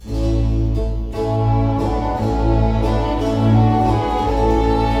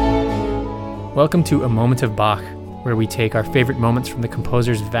Welcome to A Moment of Bach, where we take our favorite moments from the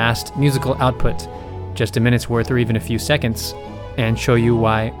composer's vast musical output, just a minute's worth or even a few seconds, and show you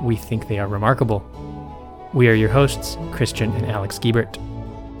why we think they are remarkable. We are your hosts, Christian and Alex Giebert.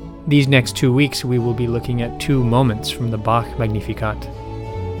 These next 2 weeks, we will be looking at 2 moments from the Bach Magnificat.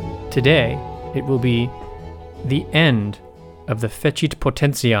 Today, it will be the end of the Fecit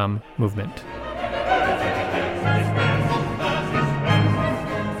potentiam movement.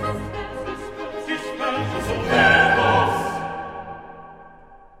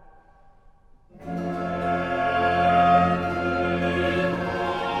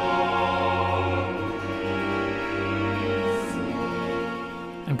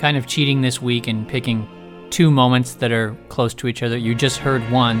 I'm kind of cheating this week and picking 2 moments that are close to each other. You just heard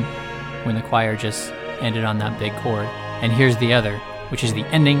one when the choir just ended on that big chord. And here's the other, which is the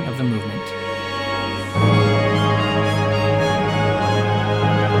ending of the movement.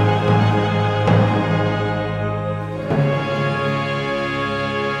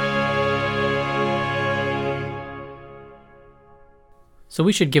 So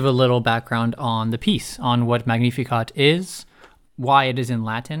we should give a little background on the piece, on what Magnificat is, why it is in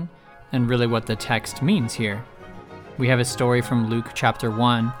Latin, and really what the text means here. We have a story from Luke chapter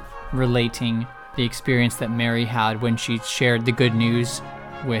 1 relating the experience that Mary had when she shared the good news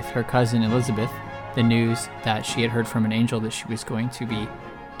with her cousin Elizabeth, the news that she had heard from an angel that she was going to be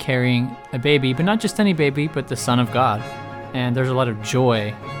carrying a baby, but not just any baby, but the Son of God. And there's a lot of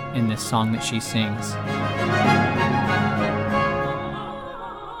joy in this song that she sings.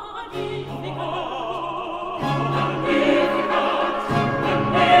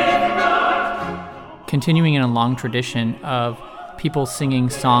 Continuing in a long tradition of people singing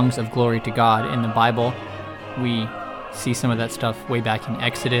songs of glory to God in the Bible, we see some of that stuff way back in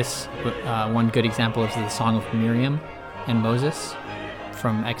Exodus. One good example is the Song of Miriam and Moses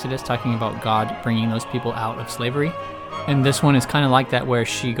from Exodus, talking about God bringing those people out of slavery. And this one is kind of like that, where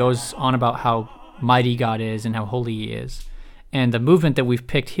she goes on about how mighty God is and how holy He is. And the movement that we've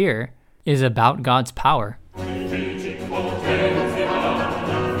picked here is about God's power.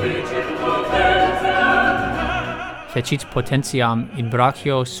 Fecit potentiam in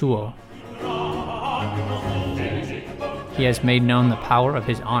brachio suo. He has made known the power of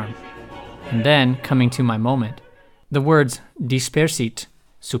His arm. And then, coming to my moment, the words dispersit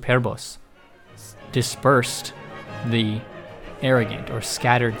superbos, dispersed the arrogant, or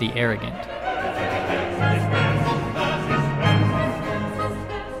scattered the arrogant.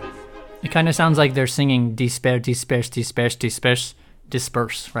 It kind of sounds like they're singing disperse,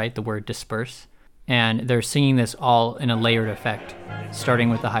 right? The word disperse. And they're singing this all in a layered effect, starting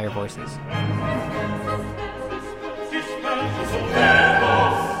with the higher voices.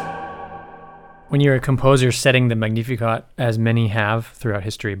 When you're a composer setting the Magnificat, as many have throughout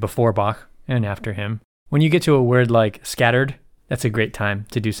history, before Bach and after him, when you get to a word like scattered, that's a great time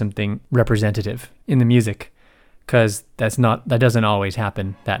to do something representative in the music, because that doesn't always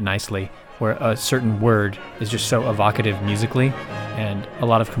happen that nicely, where a certain word is just so evocative musically, and a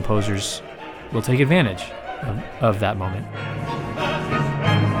lot of composers will take advantage of that moment.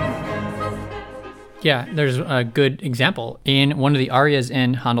 Yeah, there's a good example. In one of the arias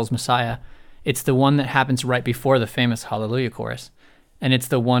in Handel's Messiah, it's the one that happens right before the famous Hallelujah chorus. And it's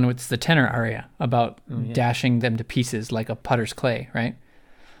the one with the tenor aria about dashing them to pieces like a potter's clay, right?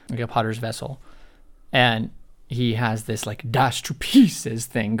 Like a potter's vessel. And he has this like dash to pieces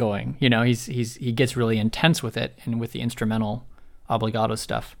thing going. You know, he gets really intense with it and with the instrumental obligato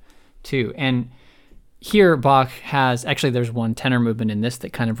stuff too. And here Bach has, actually there's one tenor movement in this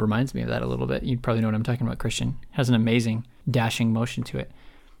that kind of reminds me of that a little bit. You probably know what I'm talking about, Christian. It has an amazing dashing motion to it.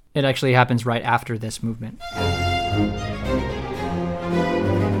 It actually happens right after this movement.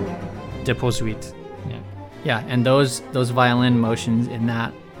 Deposuit. Yeah, and those violin motions in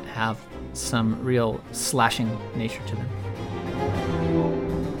that have some real slashing nature to them.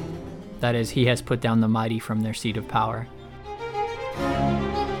 That is, He has put down the mighty from their seat of power.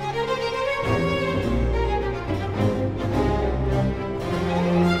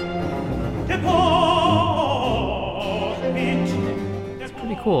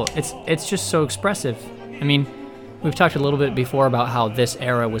 Cool. It's just so expressive. I mean, we've talked a little bit before about how this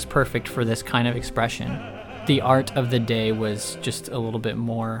era was perfect for this kind of expression. The art of the day was just a little bit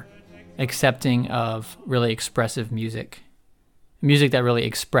more accepting of really expressive music that really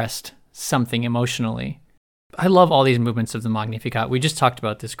expressed something emotionally. I love all these movements of the Magnificat. We just talked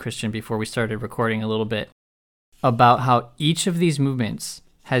about this, Christian, before we started recording a little bit, about how each of these movements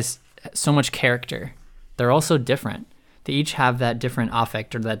has so much character. They're all so different. They each have that different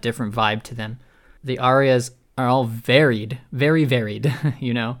affect or that different vibe to them. The arias are all varied, very varied,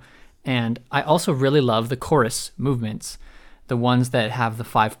 you know, And I also really love the chorus movements, the ones that have the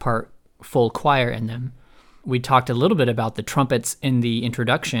 5-part full choir in them. We talked a little bit about the trumpets in the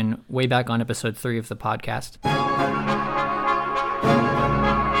introduction way back on episode 3 of the podcast.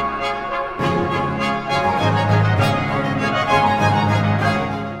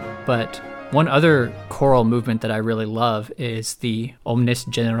 But one other choral movement that I really love is the Omnes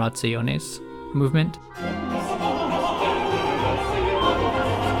Generationes movement.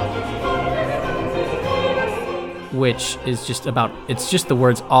 Which is just about, it's just the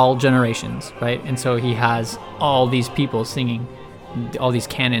words all generations, right? And so he has all these people singing all these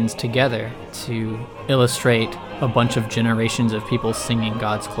canons together to illustrate a bunch of generations of people singing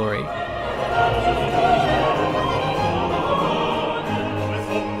God's glory.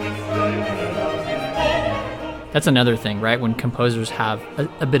 That's another thing, right? When composers have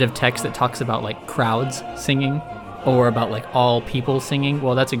a bit of text that talks about like crowds singing or about like all people singing,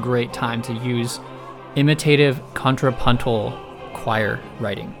 well, that's a great time to use imitative contrapuntal choir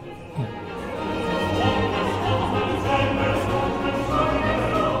writing.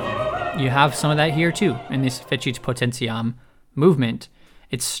 You have some of that here too in this Fecit potentiam movement.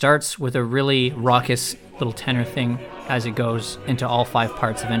 It starts with a really raucous little tenor thing as it goes into all 5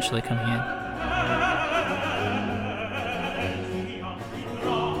 parts eventually coming in.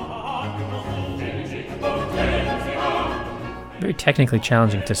 Very technically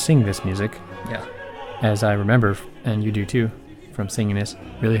challenging to sing this music. Yeah. As I remember, and you do too, from singing this.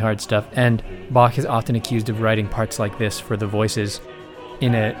 Really hard stuff. And Bach is often accused of writing parts like this for the voices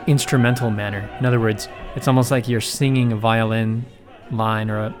in an instrumental manner. In other words, it's almost like you're singing a violin line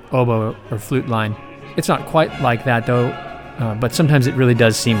or an oboe or flute line. It's not quite like that though, but sometimes it really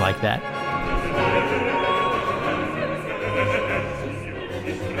does seem like that.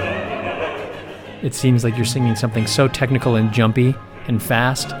 It seems like you're singing something so technical and jumpy and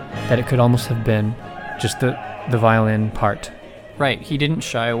fast that it could almost have been just the violin part. Right, he didn't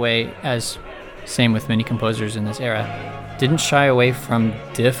shy away, as same with many composers in this era, didn't shy away from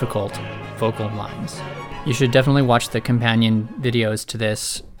difficult vocal lines. You should definitely watch the companion videos to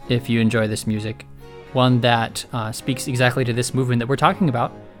this if you enjoy this music. One that speaks exactly to this movement that we're talking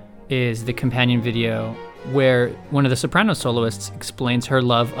about is the companion video where one of the soprano soloists explains her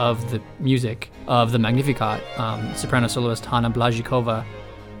love of the music of the Magnificat. Soprano soloist Hanna Blazikova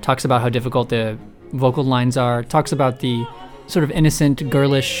talks about how difficult the vocal lines are, talks about the sort of innocent,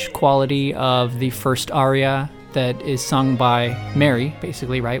 girlish quality of the first aria that is sung by Mary,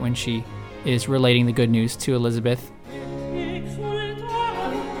 basically, right, when she is relating the good news to Elizabeth.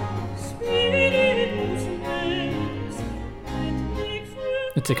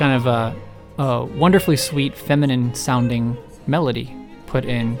 It's a kind of a wonderfully sweet, feminine-sounding melody put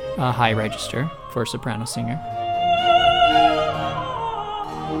in a high register for a soprano singer.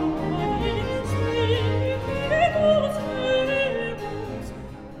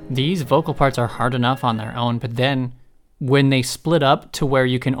 These vocal parts are hard enough on their own, but then when they split up to where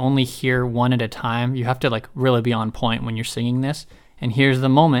you can only hear one at a time, you have to like really be on point when you're singing this. And here's the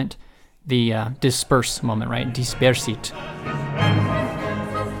moment, the disperse moment, right? Dispersit.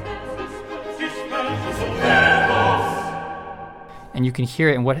 And you can hear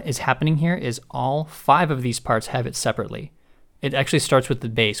it, and what is happening here is all 5 of these parts have it separately. It actually starts with the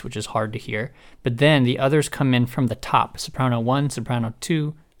bass, which is hard to hear, but then the others come in from the top, soprano 1, soprano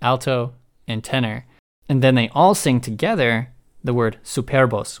 2, alto, and tenor. And then they all sing together the word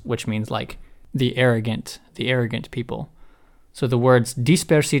superbos, which means like the arrogant people. So the words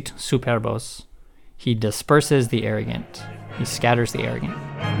dispersit superbos, he disperses the arrogant, he scatters the arrogant.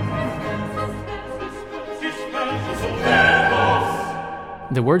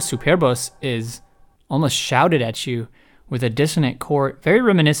 The word superbos is almost shouted at you with a dissonant chord, very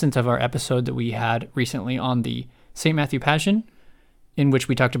reminiscent of our episode that we had recently on the St. Matthew Passion, in which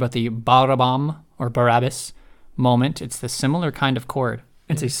we talked about the Barabam or Barabbas moment. It's the similar kind of chord.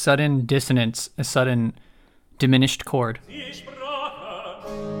 It's a sudden dissonance, a sudden diminished chord.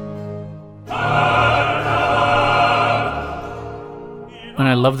 And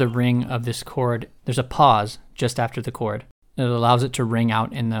I love the ring of this chord. There's a pause just after the chord. It allows it to ring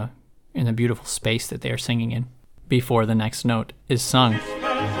out in the beautiful space that they are singing in before the next note is sung.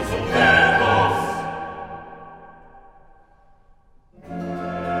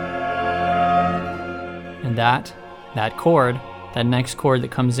 And that chord, that next chord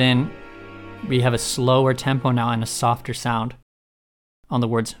that comes in, we have a slower tempo now and a softer sound on the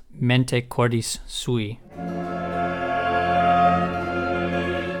words mente cordis sui,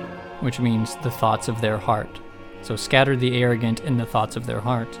 which means the thoughts of their heart. So scatter the arrogant in the thoughts of their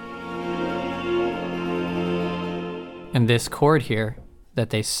heart. And this chord here that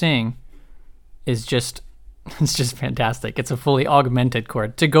they sing is just, it's just fantastic. It's a fully augmented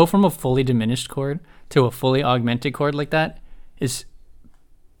chord. To go from a fully diminished chord to a fully augmented chord like that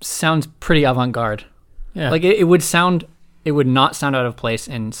sounds pretty avant-garde. Yeah. Like it would not sound out of place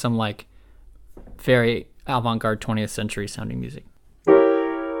in some like very avant-garde 20th century sounding music.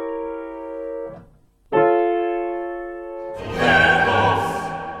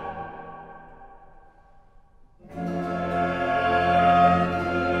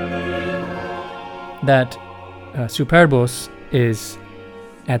 That superbos is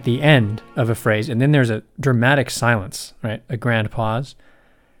at the end of a phrase, and then there's a dramatic silence, right? A grand pause.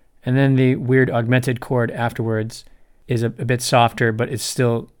 And then the weird augmented chord afterwards is a bit softer, but it's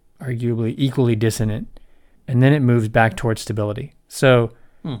still arguably equally dissonant. And then it moves back towards stability. So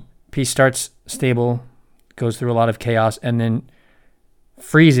piece starts stable, goes through a lot of chaos, and then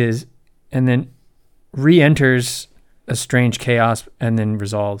freezes, and then re-enters a strange chaos, and then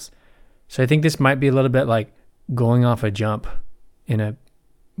resolves. So I think this might be a little bit like going off a jump in a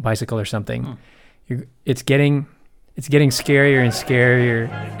bicycle or something. It's getting scarier and scarier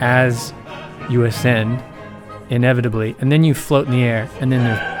as you ascend, inevitably, and then you float in the air, and then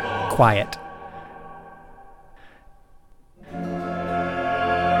there's quiet.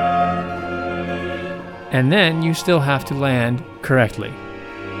 And then you still have to land correctly.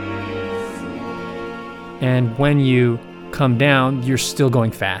 And when you come down, you're still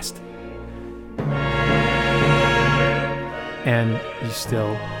going fast. And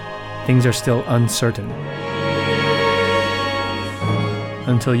things are still uncertain.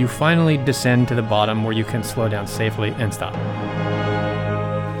 Until you finally descend to the bottom where you can slow down safely and stop.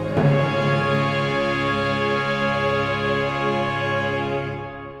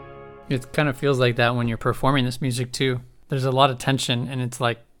 It kind of feels like that when you're performing this music too. There's a lot of tension, and it's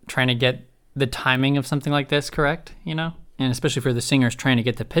like trying to get the timing of something like this correct, you know? And especially for the singers, trying to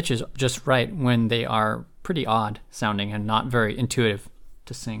get the pitches just right when they are pretty odd sounding and not very intuitive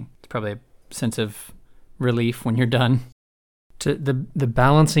to sing. It's probably a sense of relief when you're done. The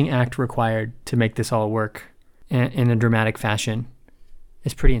balancing act required to make this all work in a dramatic fashion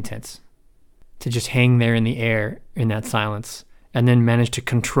is pretty intense. To just hang there in the air in that silence and then manage to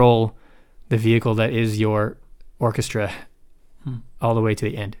control the vehicle that is your orchestra all the way to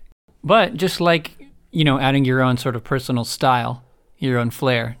the end. But just like, you know, adding your own sort of personal style, your own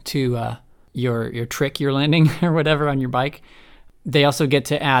flair to your trick you're landing or whatever on your bike, they also get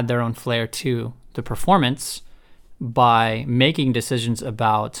to add their own flair to the performance by making decisions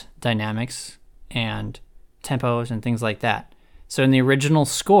about dynamics and tempos and things like that. So in the original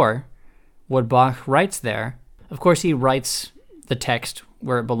score, what Bach writes there, of course he writes the text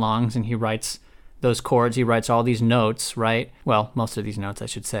where it belongs, and he writes those chords, he writes all these notes, right? Well, most of these notes, I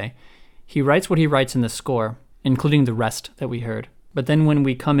should say. He writes what he writes in the score, including the rest that we heard. But then when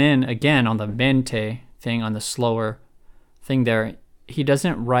we come in again on the mente thing, on the slower thing there, he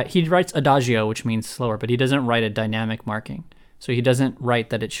writes adagio, which means slower, but he doesn't write a dynamic marking. So he doesn't write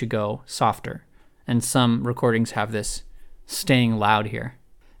that it should go softer. And some recordings have this staying loud here.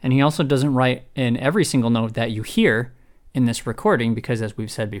 And he also doesn't write in every single note that you hear in this recording, because as we've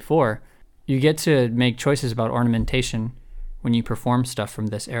said before, you get to make choices about ornamentation when you perform stuff from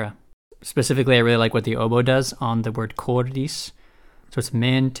this era. Specifically, I really like what the oboe does on the word cordis. So it's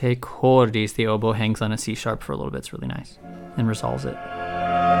mente cordis. The oboe hangs on a C sharp for a little bit. It's really nice. And resolves it.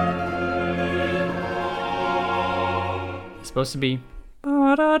 It's supposed to be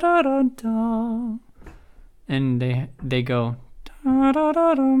and they go which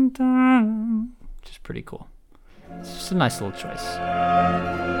is pretty cool. It's just a nice little choice.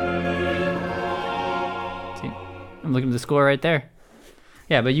 See, I'm looking at the score right there.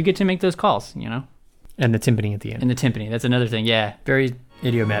 Yeah, but you get to make those calls, you know? And the timpani at the end. And the timpani, that's another thing, yeah. Very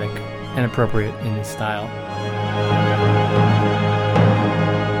idiomatic and appropriate in his style.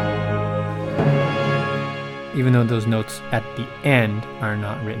 Even though those notes at the end are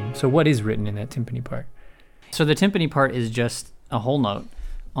not written. So what is written in that timpani part? So the timpani part is just a whole note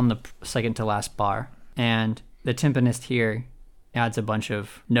on the second to last bar. And the timpanist here adds a bunch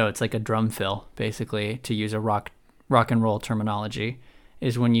of notes, like a drum fill, basically, to use a rock and roll terminology,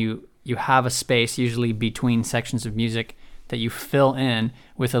 is when you have a space, usually between sections of music, that you fill in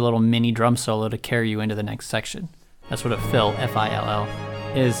with a little mini drum solo to carry you into the next section. That's what a fill, F-I-L-L,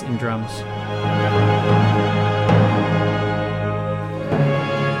 is in drums.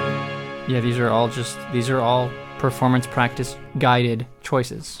 Yeah, these are all performance practice guided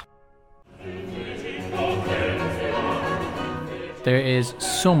choices. There is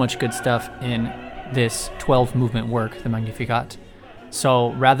so much good stuff in this 12 movement work, the Magnificat.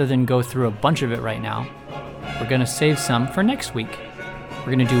 So rather than go through a bunch of it right now, we're going to save some for next week.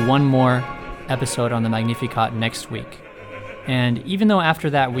 We're going to do one more episode on the Magnificat next week. And even though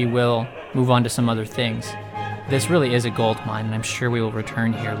after that we will move on to some other things, this really is a gold mine, and I'm sure we will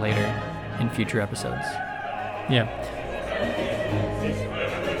return here later in future episodes. Yeah.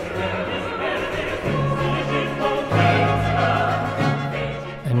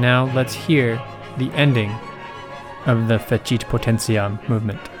 And now let's hear the ending of the Fecit potentiam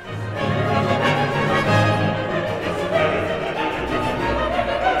movement.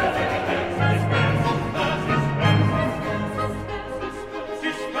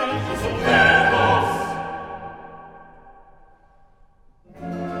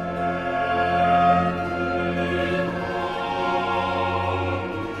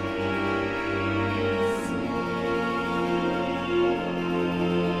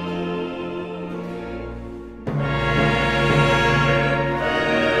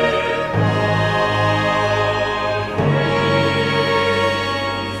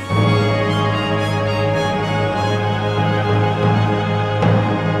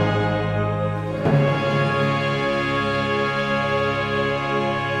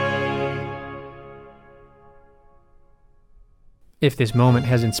 If this moment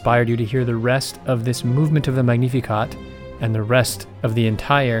has inspired you to hear the rest of this movement of the Magnificat and the rest of the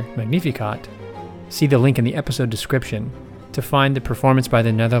entire Magnificat, see the link in the episode description to find the performance by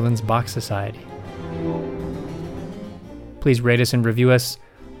the Netherlands Bach Society. Please rate us and review us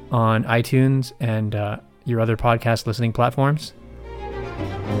on iTunes and your other podcast listening platforms.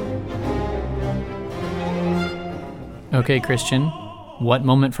 Okay, Christian, what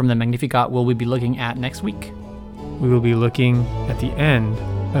moment from the Magnificat will we be looking at next week? We will be looking at the end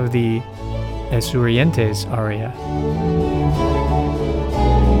of the Esurientes aria.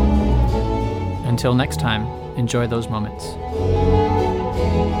 Until next time, enjoy those moments.